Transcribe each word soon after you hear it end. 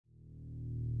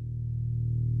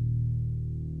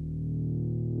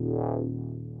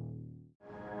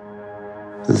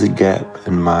There's a gap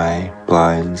in my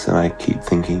blinds, and I keep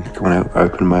thinking when I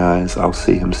open my eyes, I'll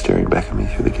see him staring back at me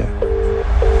through the gap.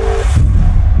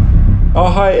 Oh,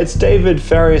 hi, it's David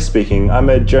Farrier speaking. I'm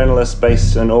a journalist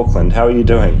based in Auckland. How are you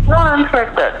doing? Not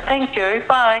interested. Thank you.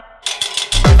 Bye.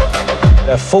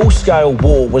 A full-scale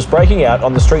war was breaking out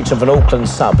on the streets of an Auckland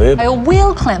suburb. A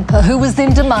wheel clamper who was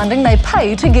then demanding they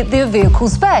pay to get their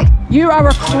vehicles back. You are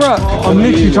a crook. I'm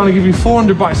literally trying to give you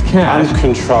 400 bucks cash.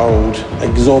 Uncontrolled,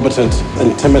 exorbitant,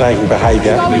 intimidating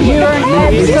behaviour. You're an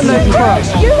absolute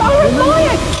crook. You are a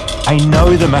liar! I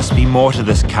know there must be more to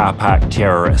this car park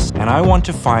terrorist, and I want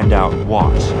to find out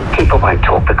what. People won't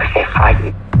talk because they're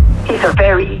frightened. He's a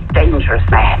very dangerous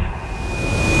man.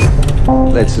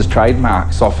 That's his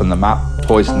trademark. Soften them up,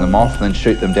 poison them off, then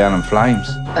shoot them down in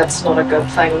flames. That's not a good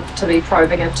thing to be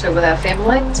probing into with our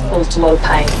family. It's caused a lot of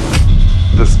pain.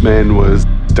 This man was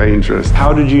dangerous.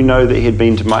 How did you know that he had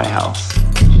been to my house?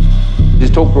 He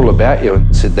talked all about you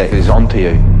and said that he's onto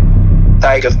you.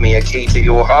 They give me a key to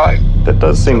your home. That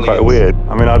does seem quite weird.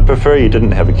 I mean, I'd prefer you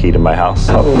didn't have a key to my house.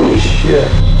 Holy shit.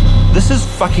 This is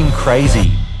fucking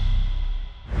crazy.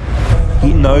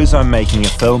 He knows I'm making a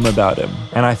film about him,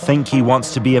 and I think he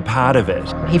wants to be a part of it.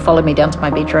 He followed me down to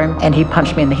my bedroom and he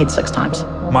punched me in the head 6 times.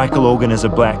 Michael Organ is a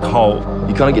black hole,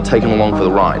 You kind of get taken along for the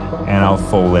ride. and I've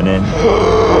fallen in.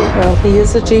 Well, he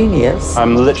is a genius.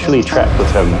 I'm literally trapped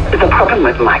with him. The problem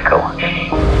with Michael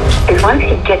is once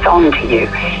he gets on to you,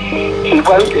 he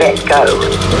won't let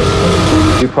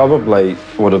go. You probably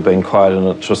would have been quite an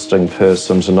interesting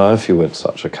person to know if you weren't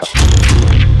such a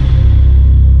cunt.